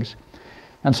the legs.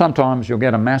 And sometimes you'll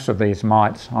get a mass of these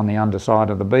mites on the underside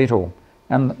of the beetle.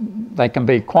 And they can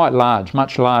be quite large,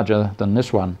 much larger than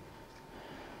this one.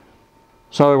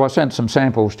 So I sent some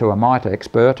samples to a mite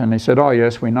expert, and he said, oh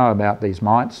yes, we know about these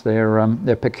mites.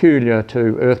 They're peculiar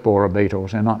to earth borer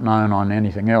beetles. They're not known on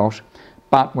anything else,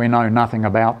 but we know nothing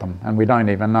about them, and we don't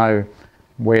even know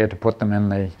where to put them in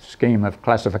the scheme of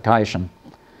classification.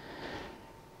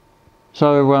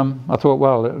 So I thought,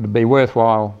 well, it would be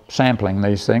worthwhile sampling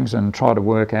these things and try to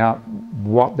work out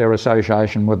what their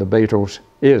association with the beetles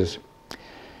is.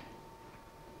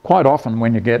 Quite often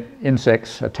when you get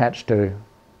insects attached to,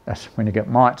 when you get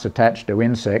mites attached to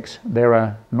insects, they're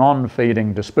a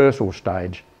non-feeding dispersal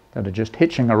stage. that are just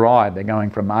hitching a ride. They're going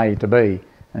from A to B,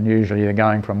 and usually they're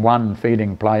going from one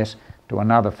feeding place to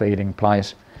another feeding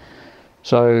place.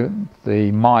 So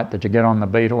the mite that you get on the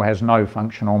beetle has no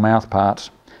functional mouth parts.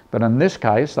 But in this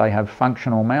case, they have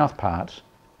functional mouth parts.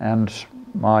 And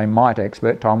my mite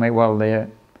expert told me, well, they're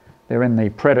in the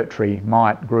predatory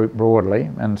mite group broadly,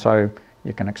 and so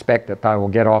you can expect that they will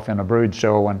get off in a brood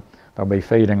cell and they'll be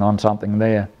feeding on something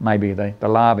there, maybe the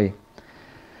larvae.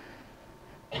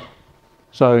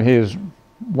 So here's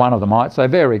one of the mites. They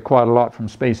vary quite a lot from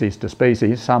species to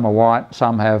species. Some are white,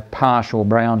 some have partial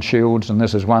brown shields, and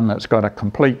this is one that's got a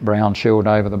complete brown shield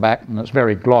over the back, and it's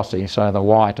very glossy, so the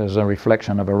white is a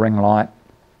reflection of a ring light.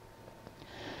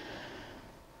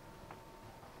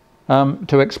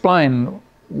 To explain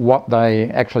what they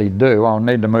actually do, I'll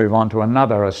need to move on to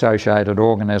another associated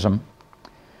organism.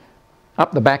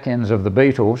 Up the back ends of the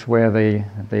beetles, where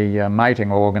the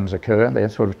mating organs occur, they're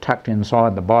sort of tucked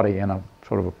inside the body in a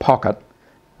sort of a pocket,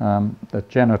 the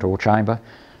genital chamber.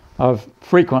 I've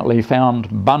frequently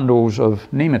found bundles of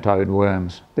nematode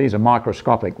worms. These are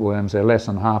microscopic worms, they're less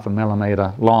than 0.5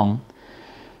 millimetre long.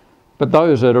 But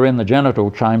those that are in the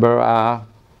genital chamber are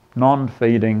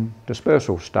non-feeding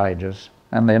dispersal stages,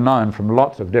 and they're known from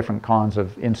lots of different kinds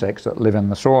of insects that live in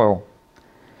the soil.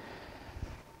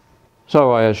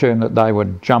 So I assume that they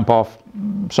would jump off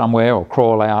somewhere or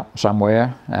crawl out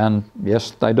somewhere, and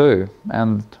yes, they do.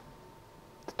 And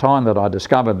the time that I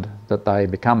discovered that they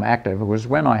become active was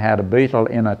when I had a beetle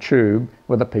in a tube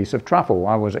with a piece of truffle.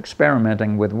 I was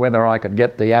experimenting with whether I could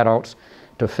get the adults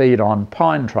to feed on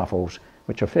pine truffles,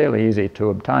 which are fairly easy to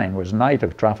obtain, whereas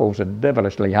native truffles are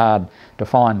devilishly hard to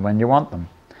find when you want them.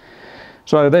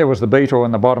 So there was the beetle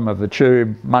in the bottom of the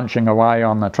tube munching away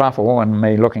on the truffle, and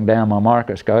me looking down my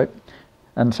microscope.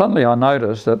 And suddenly I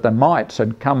noticed that the mites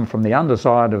had come from the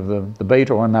underside of the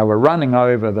beetle, and they were running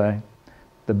over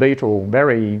the beetle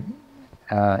very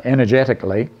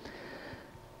energetically.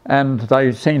 And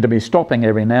they seemed to be stopping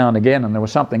every now and again, and there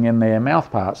was something in their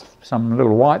mouth parts, some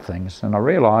little white things. And I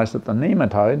realised that the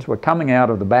nematodes were coming out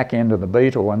of the back end of the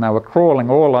beetle, and they were crawling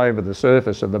all over the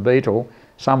surface of the beetle.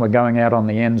 Some were going out on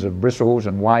the ends of bristles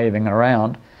and waving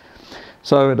around.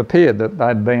 So it appeared that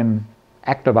they'd been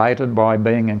activated by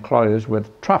being enclosed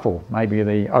with truffle. Maybe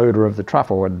the odour of the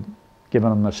truffle had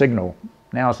given them the signal.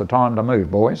 Now's the time to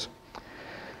move, boys.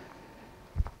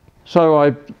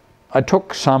 So I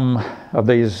took some of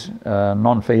these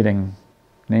non-feeding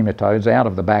nematodes out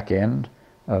of the back end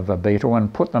of a beetle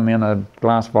and put them in a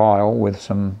glass vial with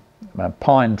some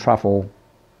pine truffle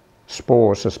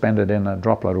spores suspended in a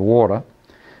droplet of water,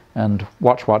 and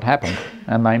watch what happened.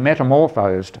 And they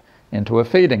metamorphosed into a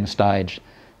feeding stage.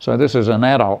 So this is an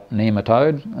adult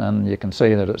nematode, and you can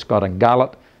see that it's got a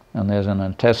gullet and there's an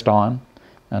intestine,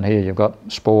 and here you've got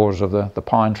spores of the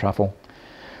pine truffle.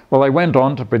 Well, they went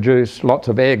on to produce lots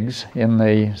of eggs in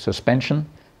the suspension,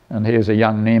 and here's a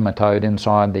young nematode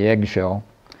inside the eggshell.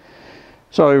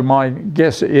 So my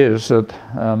guess is that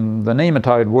the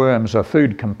nematode worms are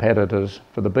food competitors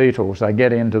for the beetles. They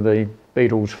get into the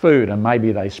beetles' food and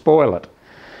maybe they spoil it.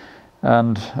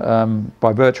 And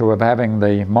by virtue of having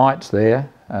the mites there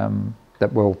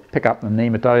that will pick up the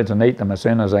nematodes and eat them as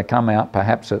soon as they come out,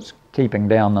 perhaps it's keeping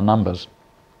down the numbers.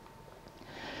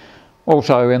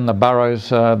 Also in the burrows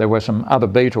there were some other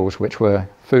beetles which were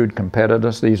food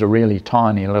competitors. These are really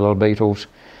tiny little beetles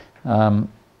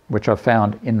which are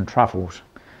found in truffles.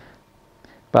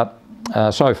 But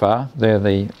so far they're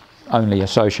the only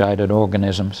associated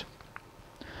organisms.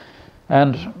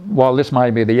 And while this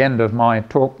may be the end of my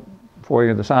talk for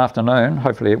you this afternoon,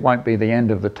 hopefully it won't be the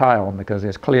end of the tale, because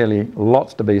there's clearly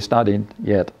lots to be studied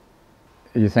yet.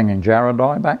 Are you thinking Jarrah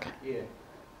back? Yeah.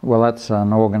 Well, that's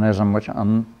an organism which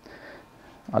I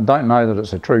don't know that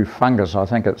it's a true fungus. I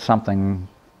think it's something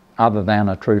other than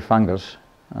a true fungus.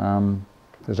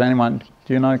 Does anyone,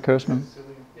 do you know, Kirsten?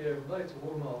 Yeah, related to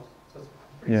water mold. So it's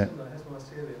pretty similar. It has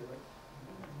mycelia, but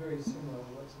very similar.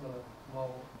 It's not a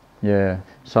mold. Yeah,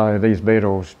 so these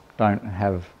beetles don't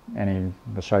have any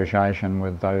association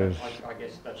with those I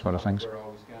guess that's sort of things. where I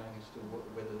was going, as to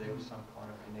whether there was some kind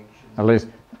of connection. At least,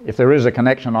 if there is a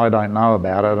connection, I don't know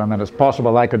about it. I mean, it's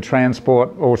possible they could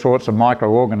transport all sorts of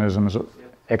microorganisms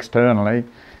externally,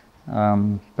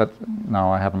 but no,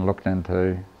 I haven't looked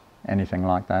into anything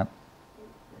like that.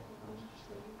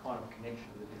 Kind of connection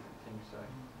with different things, so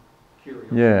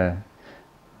curious.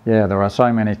 Yeah, there are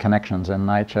so many connections in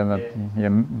nature that you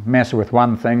mess with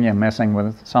one thing, you're messing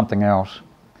with something else.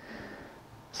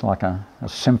 It's like a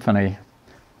symphony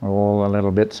where all the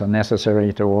little bits are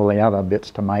necessary to all the other bits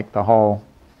to make the whole.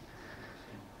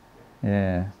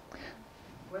 Yeah.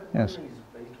 When Yes. these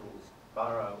beetles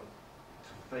burrow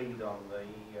to feed on the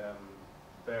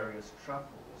various truffles,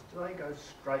 do they go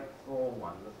straight for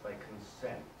one that they can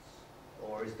sense?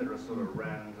 Or is there a sort of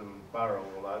random burrow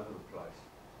all over the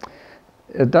place?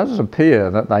 It does appear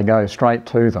that they go straight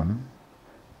to them,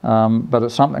 but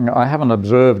it's something I haven't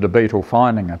observed a beetle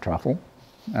finding a truffle,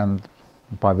 and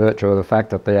by virtue of the fact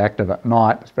that they're active at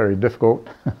night, it's very difficult.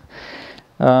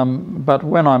 But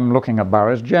when I'm looking at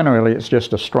burrows, generally it's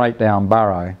just a straight down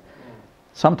burrow.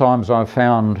 Sometimes I've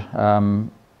found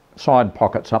side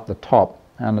pockets up the top,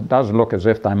 and it does look as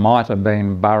if they might have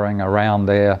been burrowing around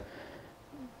there,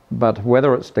 but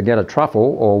whether it's to get a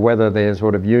truffle or whether they're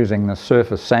sort of using the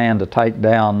surface sand to take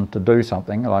down to do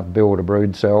something, like build a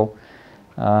brood cell,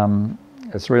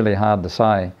 it's really hard to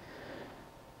say.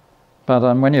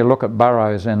 But when you look at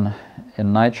burrows in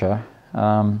nature,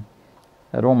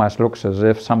 it almost looks as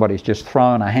if somebody's just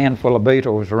thrown a handful of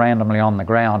beetles randomly on the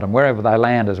ground, and wherever they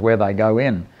land is where they go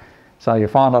in. So you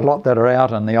find a lot that are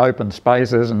out in the open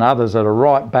spaces and others that are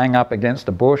right bang up against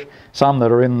a bush, some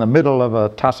that are in the middle of a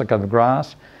tussock of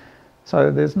grass.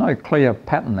 So there's no clear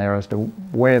pattern there as to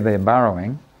where they're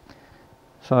burrowing.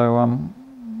 So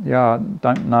yeah, I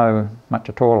don't know much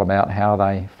at all about how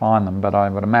they find them, but I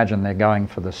would imagine they're going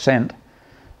for the scent,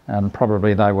 and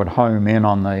probably they would home in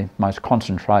on the most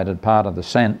concentrated part of the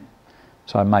scent.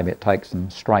 So maybe it takes them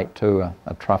straight to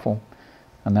a truffle,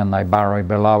 and then they burrow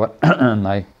below it and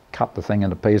they cut the thing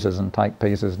into pieces and take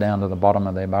pieces down to the bottom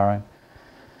of their burrow.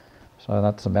 So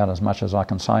that's about as much as I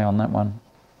can say on that one.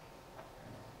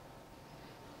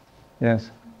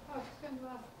 Yes? I was going to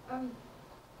ask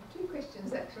two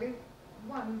questions actually.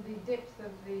 One, the depth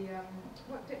of the,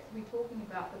 what depth are we talking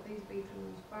about that these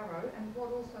beetles burrow, and what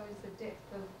also is the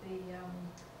depth of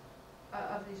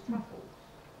these truffles?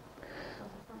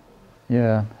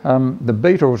 Yeah, the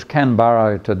beetles can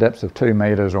burrow to depths of 2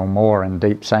 metres or more in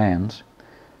deep sands.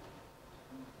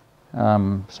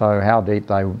 So how deep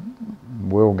they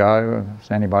will go, it's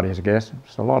anybody's guess.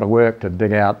 It's a lot of work to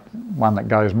dig out one that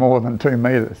goes more than 2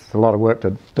 metres. It's a lot of work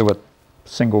to do a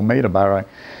single metre burrow.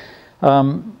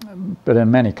 But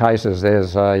in many cases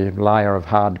there's a layer of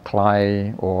hard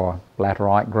clay or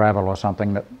laterite gravel or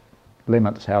something that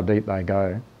limits how deep they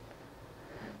go.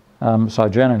 So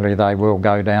generally they will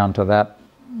go down to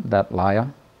that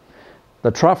layer.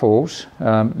 The truffles,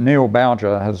 Neil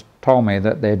Bouger has told me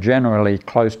that they're generally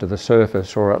close to the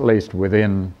surface, or at least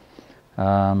within,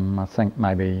 I think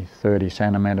maybe 30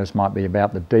 centimetres might be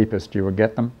about the deepest you would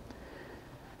get them.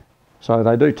 So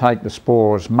they do take the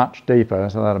spores much deeper,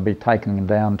 so that'll be taking them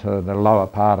down to the lower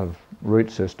part of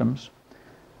root systems,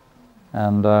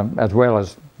 and as well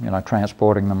as, you know,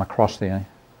 transporting them across the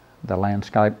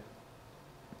landscape.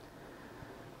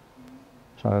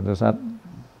 So does that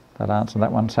answer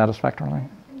that one satisfactorily?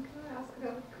 And can I ask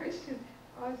another question?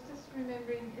 I was just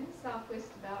remembering in Southwest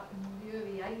about in the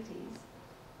early 80s,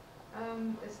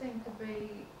 there seemed to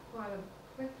be quite a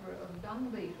plethora of dung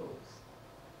beetles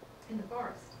in the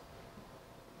forest.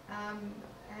 And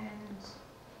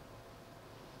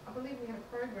I believe we had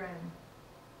a program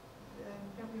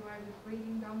in WA with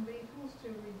breeding dung beetles to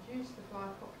reduce the fly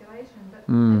population, but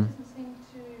that doesn't seem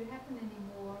to happen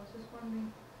anymore. I was just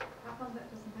wondering how come that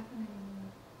doesn't happen anymore.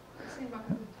 It seemed like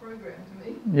a good program to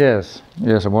me. Yes,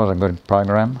 it was a good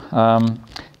program.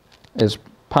 It's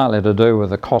partly to do with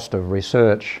the cost of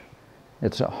research.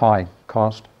 It's a high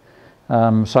cost.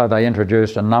 So they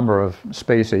introduced a number of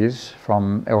species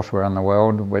from elsewhere in the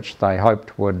world which they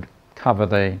hoped would cover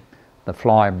the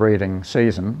fly breeding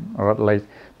season, or at least,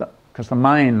 because the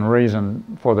main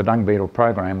reason for the dung beetle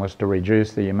program was to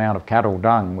reduce the amount of cattle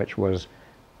dung which was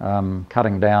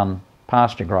cutting down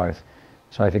pasture growth.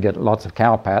 So if you get lots of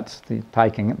cow pats, they're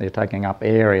taking up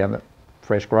area that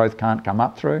fresh growth can't come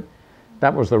up through.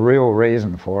 That was the real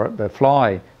reason for it. The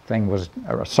fly thing was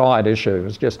a side issue. It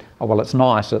was just, oh well, it's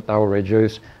nice that they'll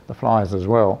reduce the flies as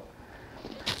well.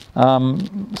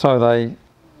 So they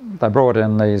brought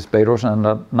in these beetles, and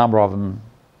a number of them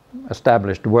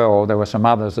established well. There were some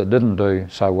others that didn't do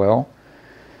so well.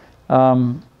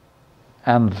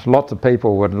 And lots of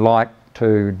people would like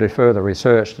to do further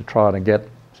research to try to get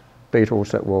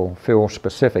beetles that will fill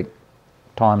specific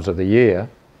times of the year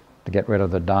to get rid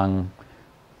of the dung,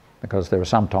 because there are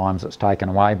some times it's taken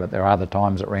away, but there are other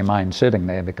times it remains sitting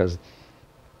there because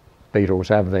beetles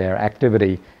have their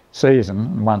activity season,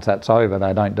 and once that's over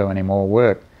they don't do any more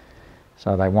work.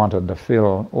 So they wanted to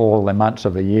fill all the months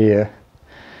of the year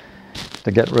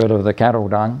to get rid of the cattle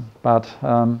dung, but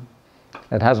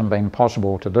it hasn't been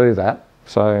possible to do that.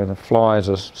 So the flies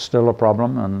are still a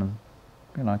problem, and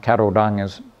you know, cattle dung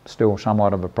is still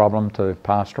somewhat of a problem to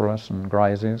pastoralists and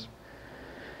graziers.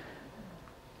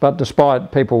 But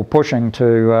despite people pushing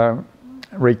to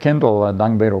rekindle a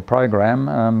dung beetle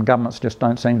program. Governments just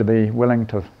don't seem to be willing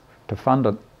to fund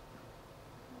it.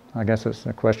 I guess it's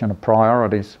a question of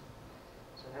priorities.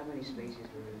 So how many species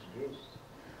were introduced?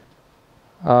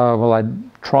 Well, they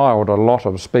trialled a lot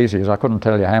of species. I couldn't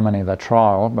tell you how many they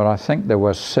trialled, but I think there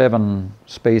were 7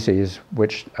 species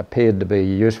which appeared to be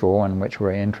useful and which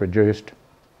were introduced.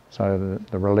 So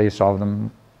the release of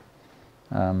them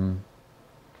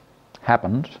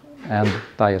happened and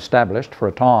they established for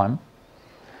a time.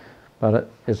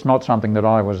 But it's not something that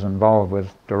I was involved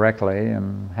with directly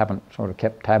and haven't sort of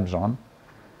kept tabs on.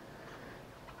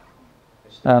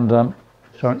 And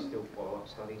sorry? Is there still follow-up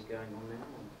studies going on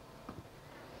now?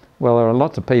 Well, there are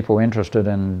lots of people interested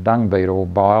in dung beetle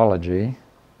biology,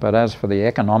 but as for the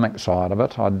economic side of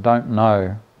it, I don't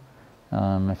know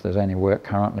if there's any work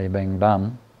currently being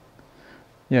done.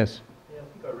 Yes? Yeah, I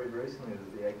think I read recently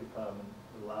that the Ag Department,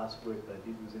 the last work they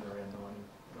did was in around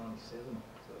 97,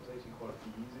 so it was actually quite a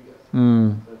few years ago.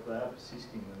 So if they are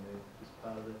persisting, then they're just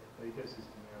part of the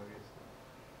ecosystem now, I guess.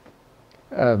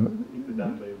 If the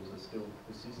dung beetles are still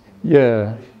persisting, Yeah.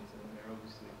 then they're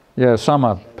obviously... Yeah, some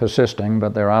are persisting,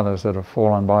 but there are others that have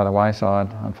fallen by the wayside,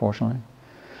 unfortunately.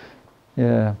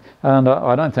 Yeah, and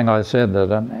I don't think I said that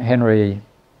Henry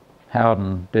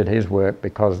Howden did his work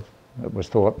because it was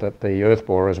thought that the earth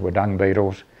borers were dung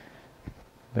beetles.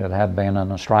 There had been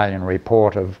an Australian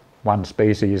report of one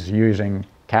species using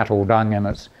cattle dung in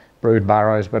its brood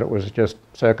burrows, but it was just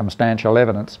circumstantial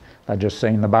evidence. They'd just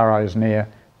seen the burrows near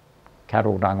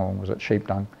cattle dung, or was it sheep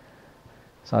dung?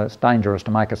 So it's dangerous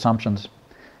to make assumptions.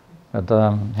 But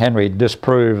Henry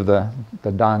disproved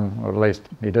the dung, or at least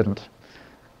he didn't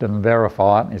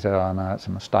verify it. He said, "Oh no, it's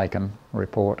a mistaken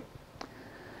report."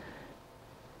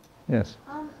 Yes.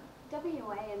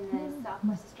 WA and the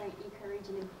Southwest Australian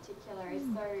ecoregion in particular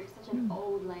is such an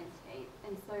old landscape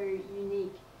and so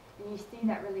unique, and you see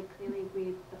that really clearly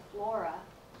with the flora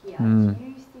here. Do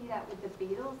you see that with the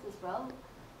beetles as well?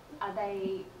 Are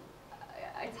they?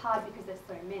 It's hard because there's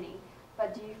so many,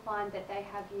 but do you find that they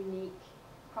have unique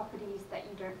properties that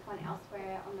you don't find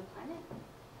elsewhere on the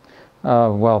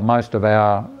planet? Well, most of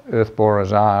our earth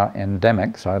borers are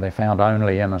endemic, so they're found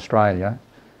only in Australia,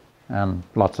 and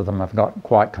lots of them have got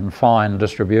quite confined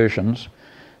distributions.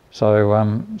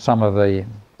 So some of the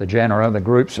genera, the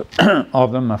groups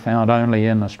of them, are found only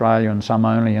in Australia and some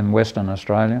only in Western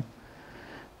Australia.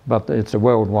 But it's a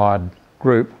worldwide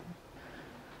group.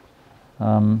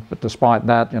 But despite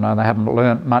that, you know, they haven't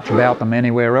learnt much about them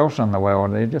anywhere else in the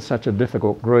world. They're just such a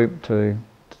difficult group to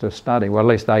study. Well, at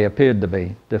least they appeared to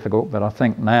be difficult, but I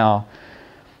think now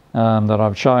that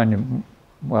I've shown you,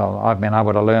 well, I've been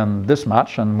able to learn this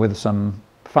much, and with some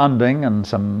funding and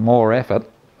some more effort,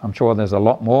 I'm sure there's a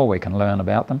lot more we can learn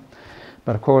about them.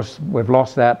 But of course, we've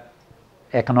lost that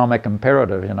economic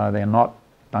imperative, you know, they're not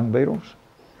dung beetles.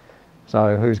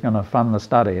 So who's going to fund the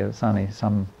study? It's only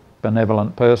some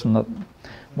benevolent person that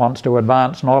wants to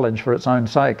advance knowledge for its own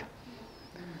sake.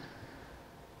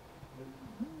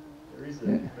 There is a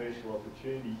commercial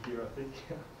opportunity here, I think,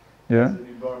 Yeah. as an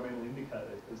environmental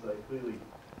indicator, because they clearly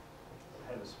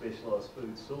have a specialised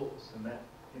food source, and that,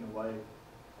 in a way,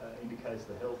 indicates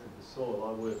the health of the soil.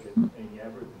 I work at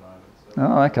Enyabra at the moment, so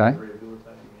Oh, okay. I'm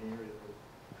rehabilitating the area,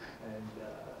 and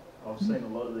I've seen a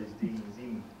lot of these diggings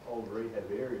in old rehab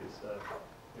areas, so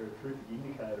they're a terrific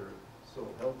indicator of soil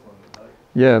health on the take.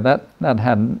 Yeah, that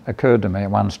hadn't occurred to me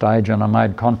at one stage, and I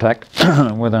made contact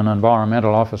with an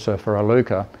environmental officer for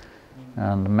Aluka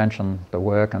and mentioned the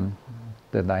work and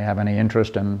did they have any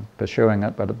interest in pursuing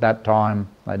it, but at that time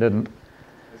they didn't.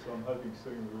 So I'm hoping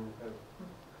soon we'll have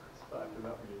sparked it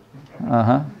up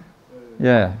again.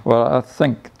 Yeah, well, I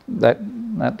think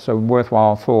that's a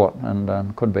worthwhile thought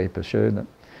and could be pursued. That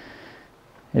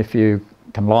if you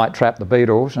can light trap the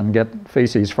beetles and get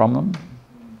feces from them,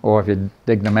 or if you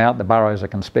dig them out, the burrows are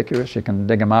conspicuous, you can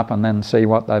dig them up and then see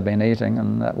what they've been eating,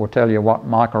 and that will tell you what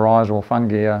mycorrhizal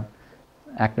fungi are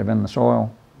active in the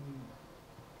soil.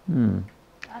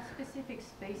 Are specific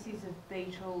species of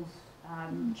beetles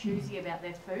choosy about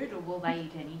their food, or will they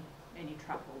eat any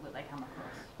truffle that they come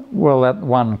across? Well, that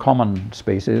one common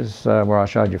species where I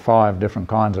showed you 5 different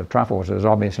kinds of truffles is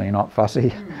obviously not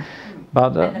fussy.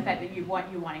 But, and the fact that you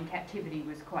one in captivity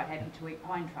was quite happy to eat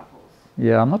pine truffles.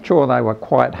 Yeah, I'm not sure they were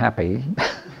quite happy.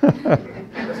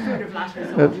 It was food of last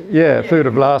resort. Yeah, food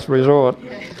of last resort.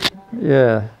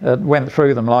 Yeah, it went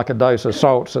through them like a dose of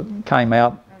salts. It came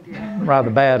out rather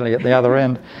badly at the other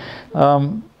end.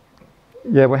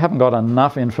 Yeah, we haven't got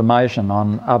enough information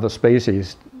on other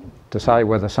species to say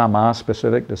whether some are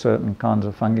specific to certain kinds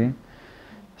of fungi.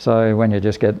 So when you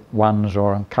just get ones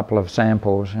or a couple of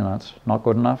samples, you know, it's not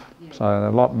good enough. So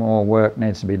a lot more work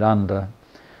needs to be done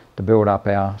to build up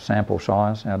our sample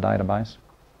size, our database.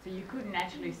 So you couldn't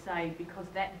actually say, because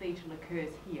that beetle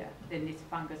occurs here, then this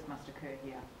fungus must occur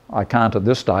here? I can't at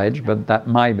this stage, but that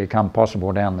may become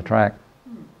possible down the track.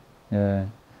 Yeah.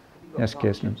 Yes,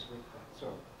 Kirsten.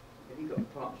 Sorry. Have you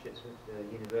got partnerships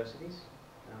with universities?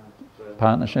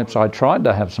 Partnerships? I tried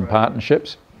to have some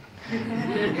partnerships.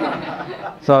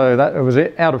 So that it was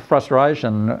out of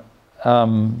frustration,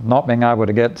 not being able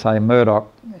to get, say,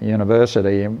 Murdoch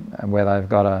University, where they've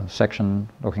got a section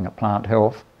looking at plant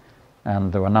health,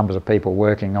 and there were numbers of people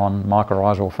working on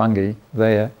mycorrhizal fungi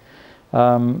there.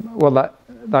 Well,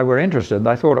 they were interested.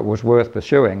 They thought it was worth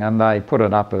pursuing, and they put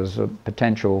it up as a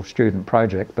potential student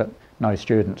project, but no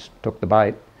students took the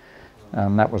bait.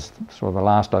 That was sort of the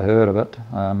last I heard of it.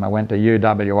 I went to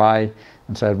UWA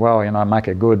and said, well, you know, make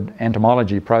a good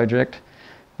entomology project.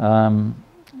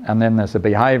 And then there's the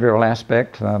behavioural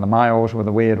aspect, the males with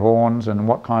the weird horns and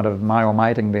what kind of male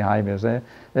mating behaviour is there.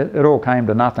 It all came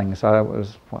to nothing, so it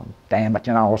was, well, damn it,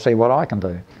 you know, I'll see what I can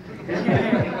do.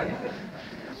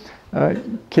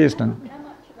 Kirsten. How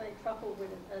much of a truffle would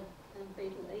a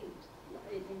beetle eat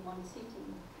in one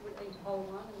sitting? Would it eat a whole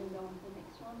one and then go on to the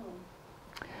next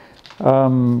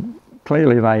one? Or?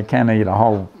 Clearly they can eat a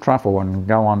whole truffle and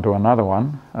go on to another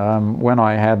one. When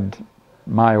I had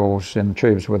males in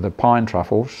tubes with the pine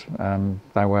truffles,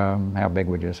 they were, how big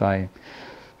would you say,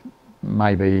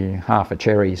 maybe half a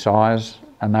cherry size,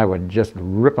 and they would just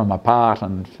rip them apart,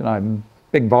 and you know,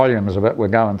 big volumes of it were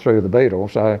going through the beetle.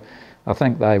 So I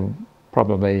think they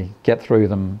probably get through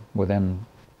them within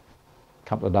a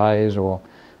couple of days, or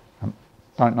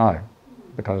don't know,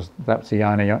 because that's the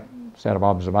only set of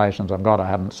observations I've got. I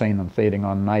haven't seen them feeding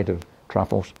on native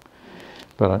truffles.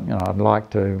 But you know, I'd like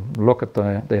to look at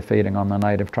their feeding on the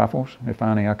native truffles, if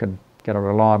only I could get a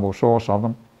reliable source of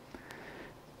them.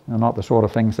 They're not the sort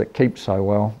of things that keep so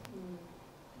well.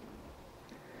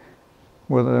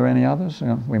 Were there any others?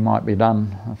 We might be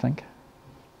done, I think.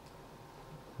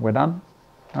 We're done?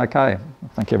 Okay,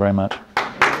 thank you very much.